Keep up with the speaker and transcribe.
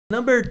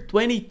Number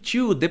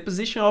 22, the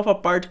position of a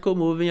particle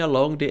moving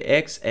along the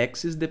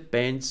x-axis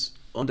depends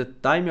on the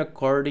time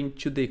according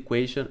to the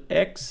equation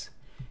x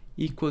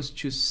equals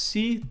to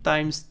c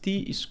times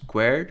t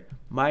squared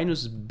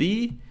minus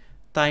b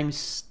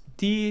times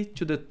t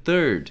to the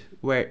third,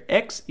 where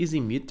x is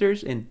in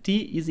meters and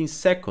t is in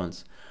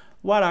seconds.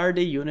 What are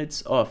the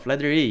units of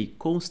letter A?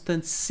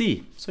 Constant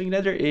c. So in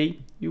letter A,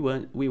 we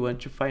want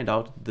to find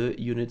out the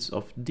units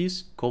of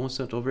this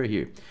constant over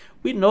here.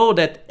 We know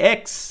that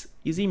x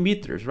is in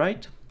meters,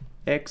 right?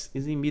 X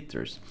is in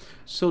meters.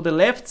 So the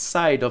left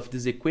side of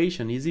this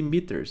equation is in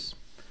meters.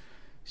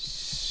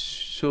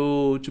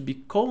 So to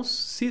be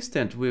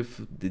consistent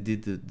with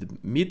the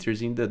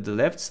meters in the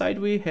left side,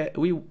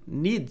 we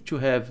need to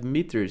have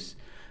meters.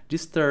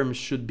 This term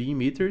should be in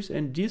meters,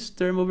 and this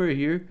term over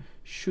here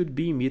should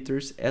be in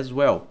meters as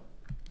well.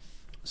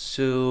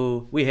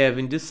 So we have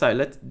in this side,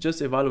 let's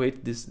just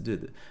evaluate this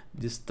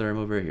term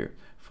over here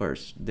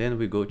first. Then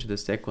we go to the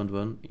second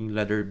one in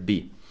letter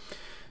B.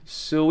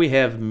 So we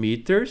have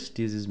meters,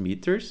 this is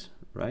meters,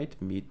 right?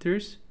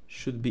 Meters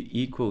should be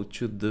equal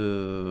to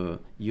the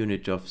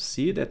unit of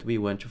c that we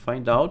want to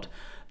find out,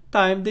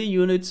 times the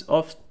units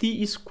of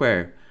t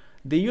square.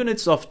 The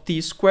units of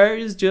t square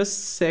is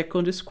just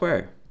second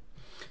square.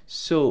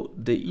 So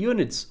the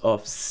units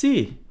of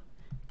c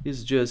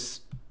is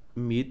just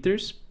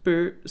meters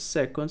per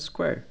second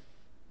square.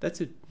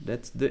 That's it.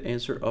 That's the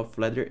answer of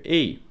letter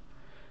A.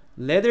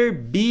 Letter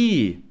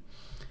B.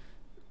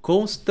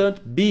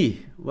 Constant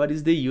b. What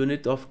is the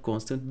unit of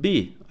constant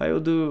b? I will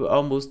do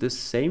almost the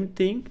same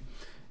thing,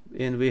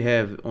 and we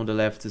have on the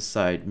left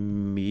side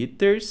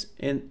meters,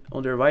 and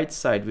on the right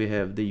side we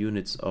have the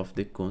units of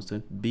the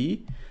constant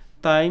b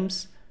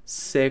times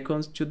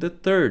seconds to the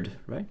third,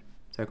 right?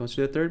 Seconds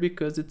to the third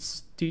because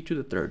it's t to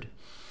the third.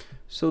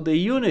 So the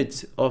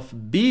unit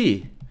of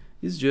b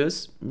is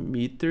just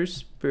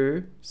meters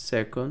per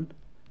second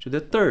to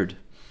the third.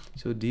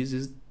 So this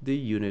is the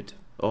unit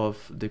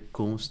of the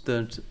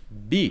constant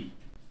b,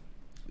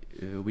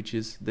 which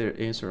is the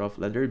answer of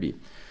letter B.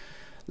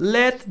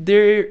 Let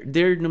their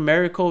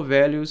numerical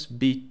values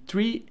be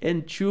 3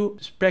 and 2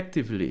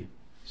 respectively.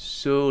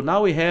 So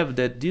now we have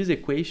that this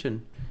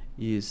equation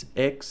is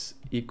x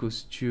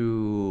equals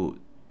to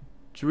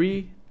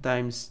 3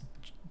 times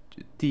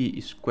t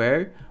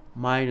squared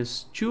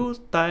minus 2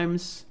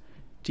 times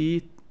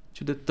t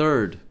to the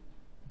third.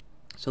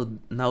 So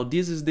now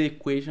this is the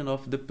equation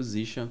of the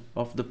position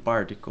of the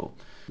particle.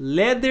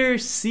 Letter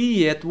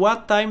C, at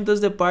what time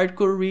does the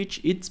particle reach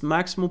its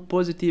maximum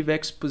positive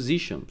x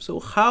position? So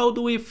how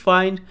do we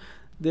find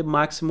the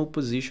maximum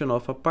position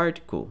of a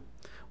particle?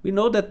 We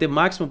know that the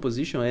maximum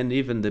position and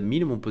even the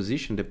minimum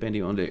position,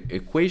 depending on the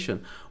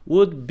equation,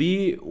 would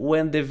be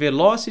when the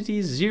velocity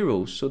is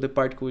 0. So the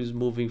particle is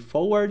moving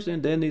forwards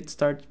and then it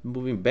starts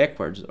moving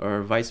backwards,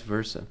 or vice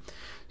versa.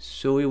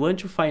 So we want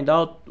to find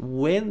out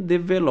when the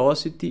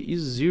velocity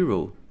is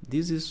 0.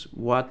 This is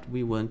what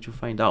we want to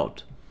find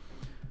out.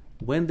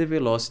 When the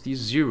velocity is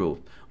 0.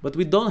 But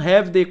we don't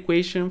have the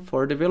equation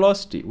for the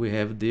velocity. We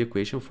have the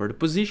equation for the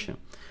position.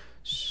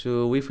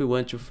 So if we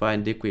want to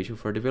find the equation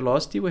for the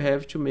velocity, we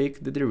have to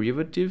make the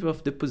derivative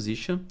of the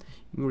position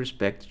in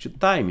respect to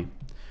time.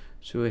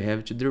 So we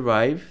have to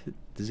derive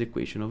this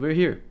equation over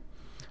here,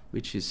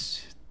 which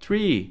is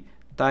 3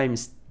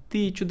 times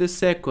t to the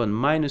second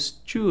minus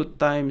 2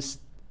 times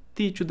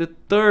t to the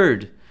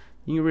third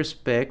in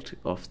respect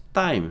of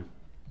time.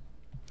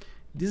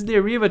 This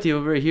derivative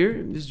over here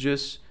is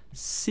just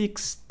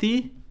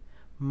 6t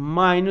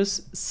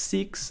minus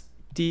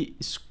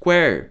 6t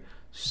squared.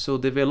 So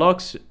the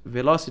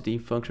velocity in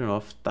function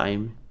of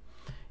time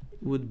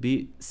would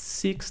be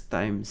 6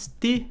 times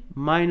t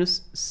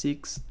minus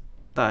 6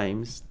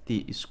 times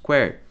t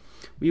squared.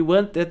 We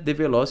want that the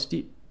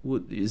velocity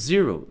would be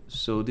 0.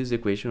 So this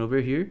equation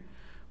over here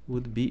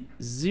would be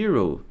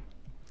 0.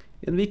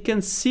 And we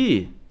can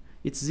see,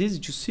 it's easy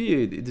to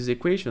see this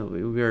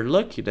equation. We are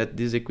lucky that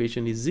this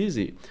equation is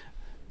easy.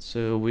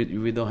 So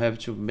we don't have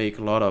to make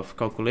a lot of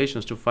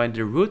calculations to find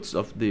the roots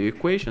of the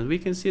equation. We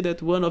can see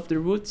that one of the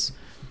roots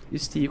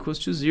is t equals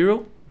to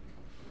 0,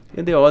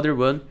 and the other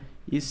one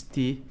is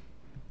t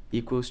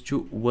equals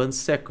to 1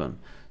 second.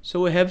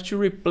 So we have to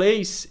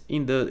replace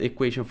in the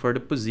equation for the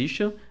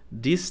position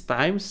these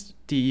times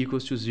t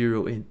equals to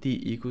 0 and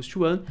t equals to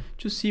 1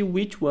 to see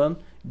which one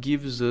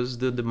gives us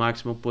the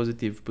maximum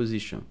positive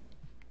position.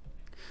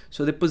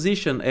 So the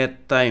position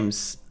at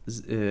times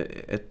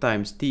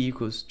t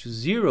equals to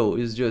 0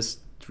 is just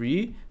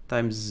 3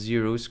 times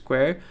 0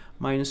 squared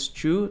minus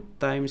 2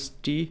 times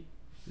t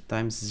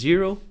times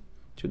 0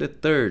 to the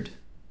third.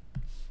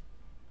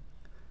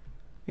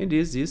 And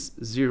this is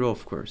 0,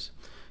 of course.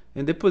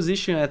 And the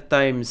position at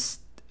time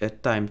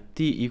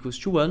t equals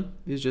to 1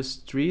 is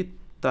just 3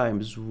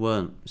 times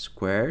 1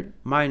 squared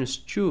minus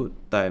 2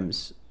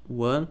 times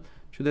 1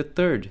 to the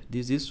third.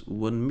 This is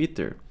 1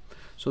 meter.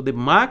 So the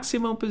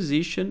maximum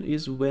position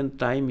is when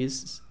time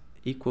is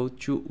equal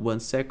to 1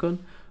 second,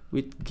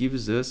 which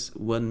gives us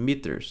 1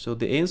 meter. So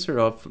the answer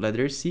of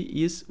letter C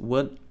is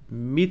 1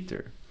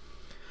 meter.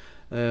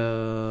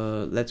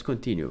 Let's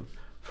continue.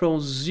 from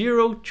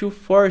 0 to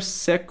 4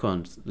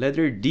 seconds.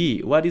 Letter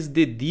D. What is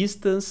the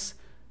distance?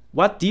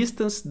 What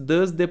distance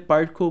does the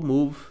particle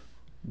move?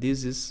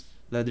 This is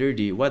letter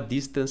D. What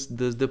distance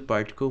does the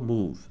particle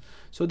move?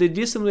 So the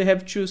distance we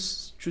have to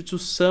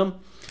sum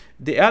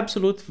the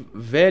absolute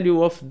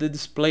value of the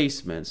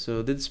displacement.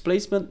 So the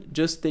displacement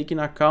just taking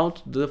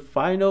account the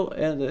final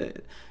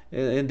and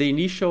the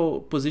initial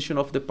position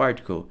of the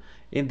particle.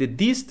 And the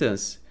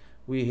distance,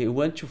 we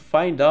want to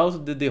find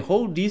out the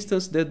whole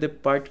distance that the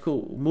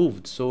particle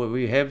moved. So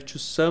we have to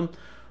sum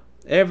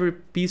every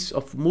piece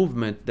of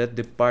movement that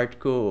the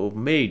particle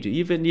made,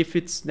 even if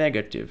it's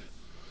negative.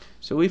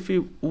 So if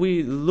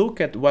we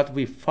look at what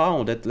we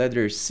found at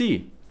letter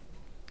C,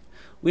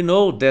 we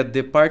know that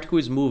the particle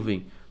is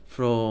moving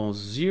from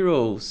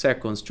 0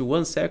 seconds to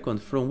 1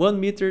 second, from 1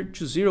 meter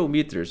to 0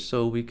 meters.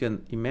 So we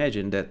can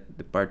imagine that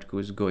the particle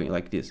is going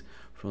like this,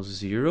 from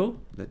 0,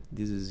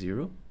 this is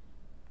 0,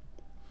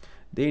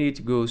 then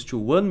it goes to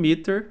 1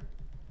 meter,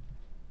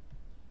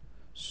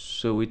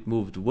 so it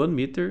moved 1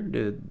 meter,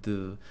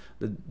 the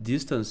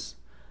distance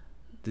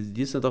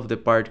of the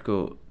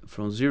particle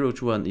from 0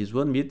 to 1 is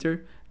 1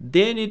 meter,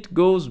 then it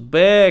goes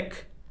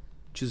back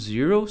to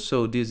 0,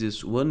 so this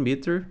is 1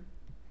 meter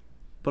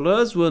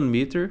plus 1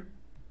 meter,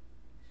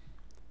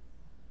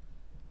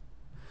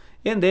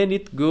 and then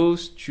it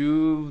goes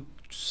to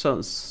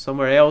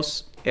somewhere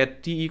else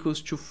at t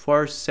equals to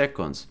 4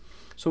 seconds.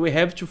 So we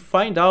have to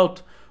find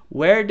out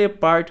where the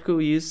particle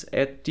is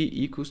at t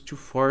equals to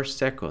 4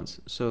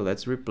 seconds. So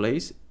let's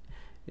replace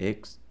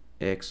x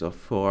of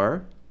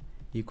 4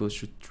 equals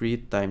to 3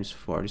 times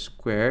 4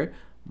 squared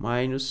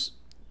minus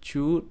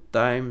 2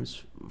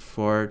 times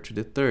 4 to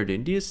the third,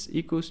 and this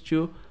equals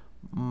to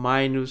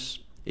minus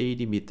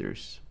 80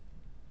 meters.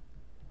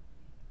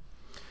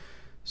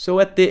 So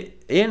at the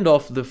end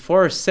of the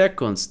 4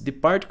 seconds, the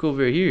particle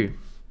over here,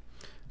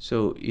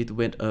 so it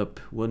went up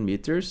 1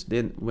 meter,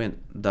 then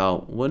went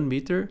down 1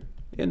 meter,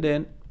 and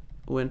then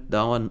went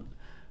down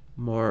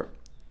more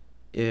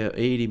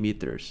 80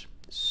 meters.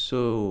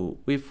 So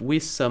if we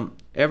sum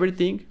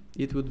everything,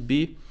 it would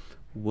be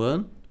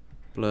 1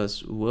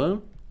 plus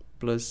 1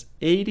 plus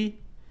 80,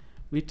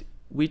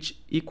 which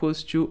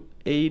equals to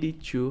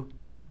 82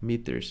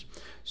 meters.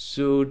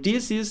 So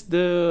this is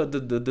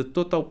the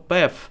total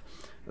path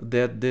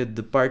that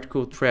the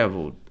particle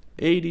traveled,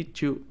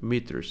 82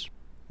 meters.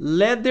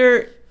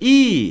 Letter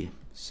E.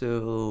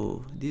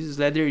 So this is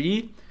letter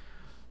E.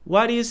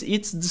 What is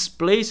its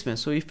displacement?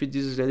 So if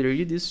this is letter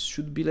E, this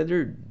should be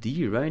letter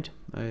D, right?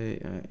 I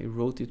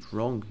wrote it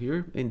wrong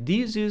here. And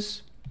this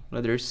is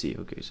letter C.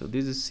 Okay, so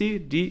this is C,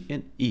 D,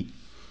 and E.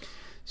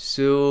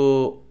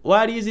 So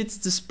what is its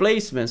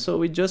displacement? So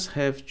we just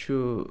have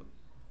to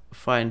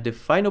find the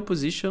final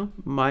position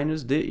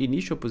minus the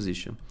initial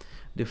position.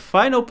 The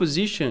final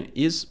position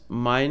is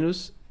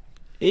minus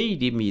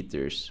 80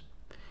 meters.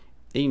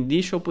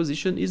 Initial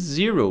position is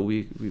 0.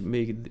 We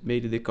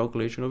made the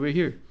calculation over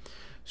here.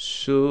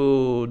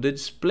 So the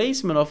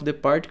displacement of the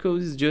particle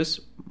is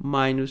just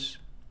minus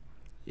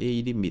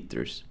 80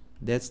 meters.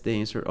 That's the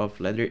answer of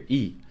letter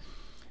E.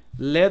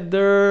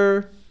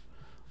 Letter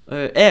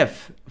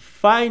F.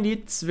 Find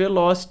its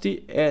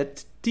velocity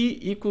at t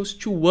equals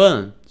to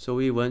 1. So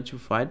we want to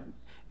find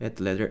at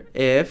letter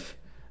F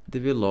the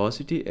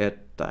velocity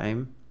at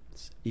time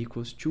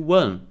equals to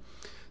 1.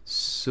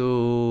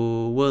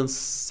 So 1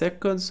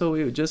 second, so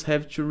we just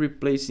have to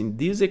replace in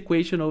this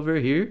equation over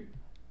here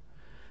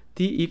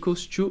t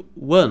equals to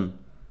 1.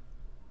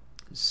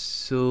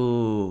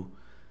 So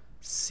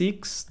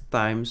 6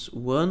 times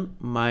 1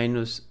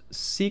 minus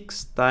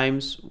 6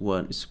 times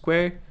 1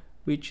 squared,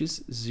 which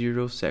is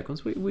 0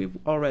 seconds. We've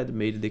already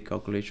made the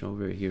calculation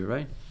over here,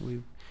 right?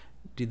 We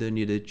didn't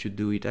need to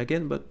do it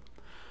again, but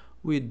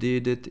we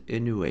did it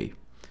anyway.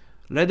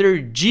 Letter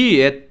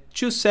G, at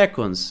 2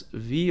 seconds,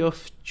 v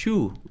of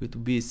 2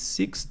 would be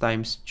 6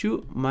 times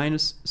 2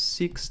 minus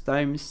 6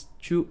 times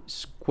 2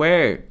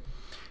 squared.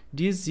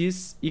 This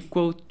is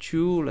equal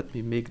to, let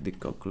me make the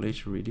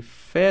calculation really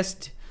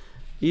fast,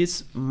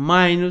 is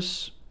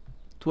minus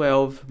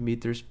 12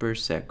 meters per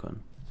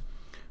second.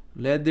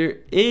 Letter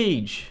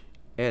H,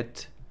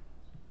 at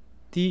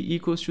t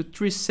equals to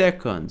 3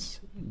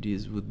 seconds,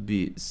 this would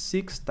be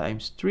 6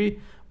 times 3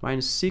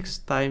 minus 6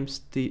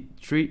 times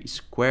 3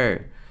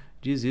 squared.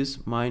 This is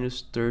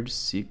minus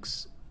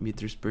 36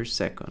 meters per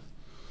second.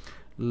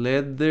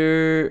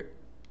 Letter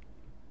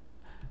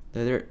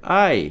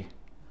I,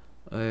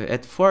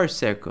 at 4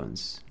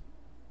 seconds,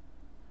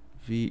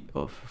 v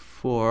of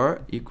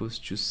 4 equals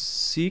to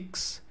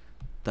 6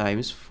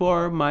 times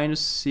 4 minus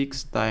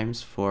 6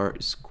 times 4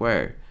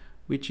 squared,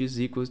 which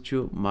is equal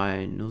to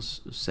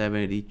minus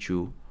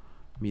 72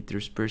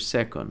 meters per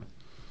second.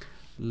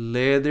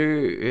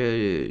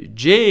 Letter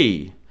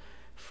J,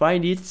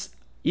 find its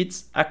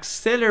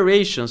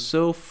acceleration.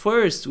 So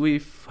first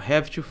we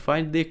have to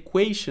find the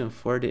equation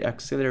for the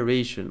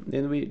acceleration,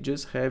 then we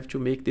just have to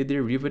make the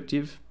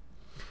derivative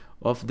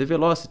of the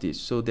velocity.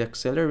 So the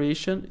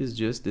acceleration is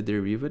just the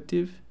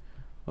derivative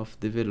of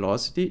the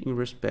velocity in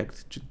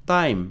respect to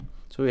time.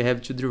 So we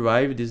have to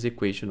derive this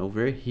equation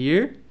over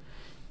here,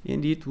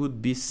 and it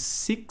would be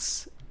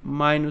 6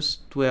 minus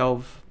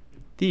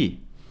 12t.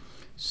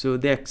 So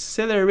the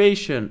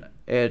acceleration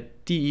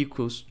at t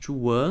equals to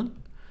 1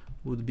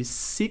 would be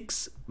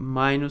 6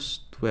 minus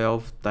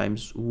 12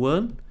 times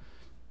 1,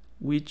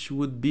 which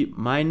would be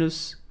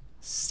minus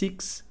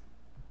 6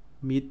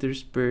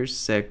 meters per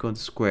second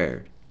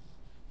squared.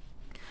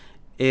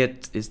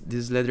 It is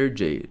this letter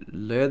J.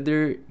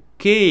 Letter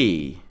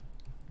K.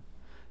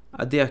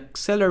 The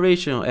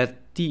acceleration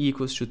at t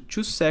equals to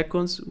 2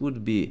 seconds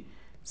would be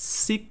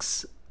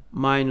 6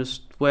 minus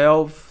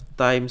 12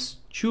 times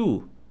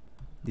 2.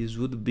 This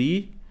would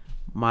be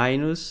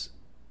minus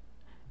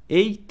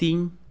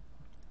 18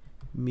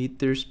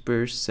 meters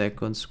per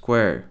second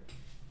square.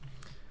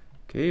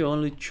 Okay,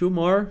 only 2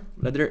 more.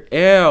 Letter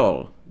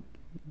L.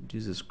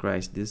 Jesus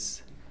Christ,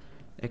 this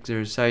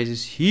exercise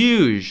is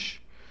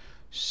huge.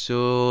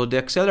 So the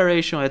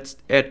acceleration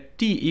at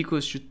t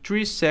equals to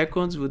 3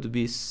 seconds would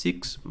be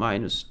 6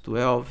 minus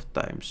 12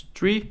 times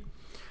 3,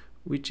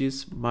 which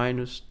is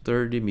minus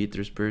 30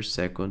 meters per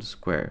second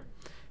square.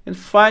 And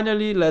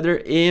finally,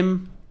 letter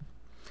M.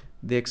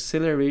 The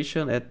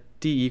acceleration at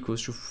t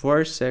equals to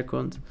 4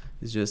 seconds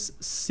is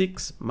just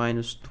 6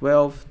 minus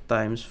 12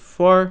 times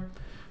 4,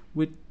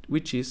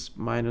 which is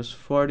minus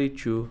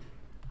 42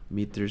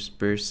 meters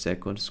per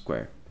second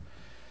square.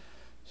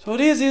 So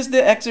this is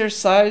the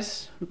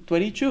exercise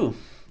 22.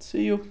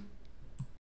 See you.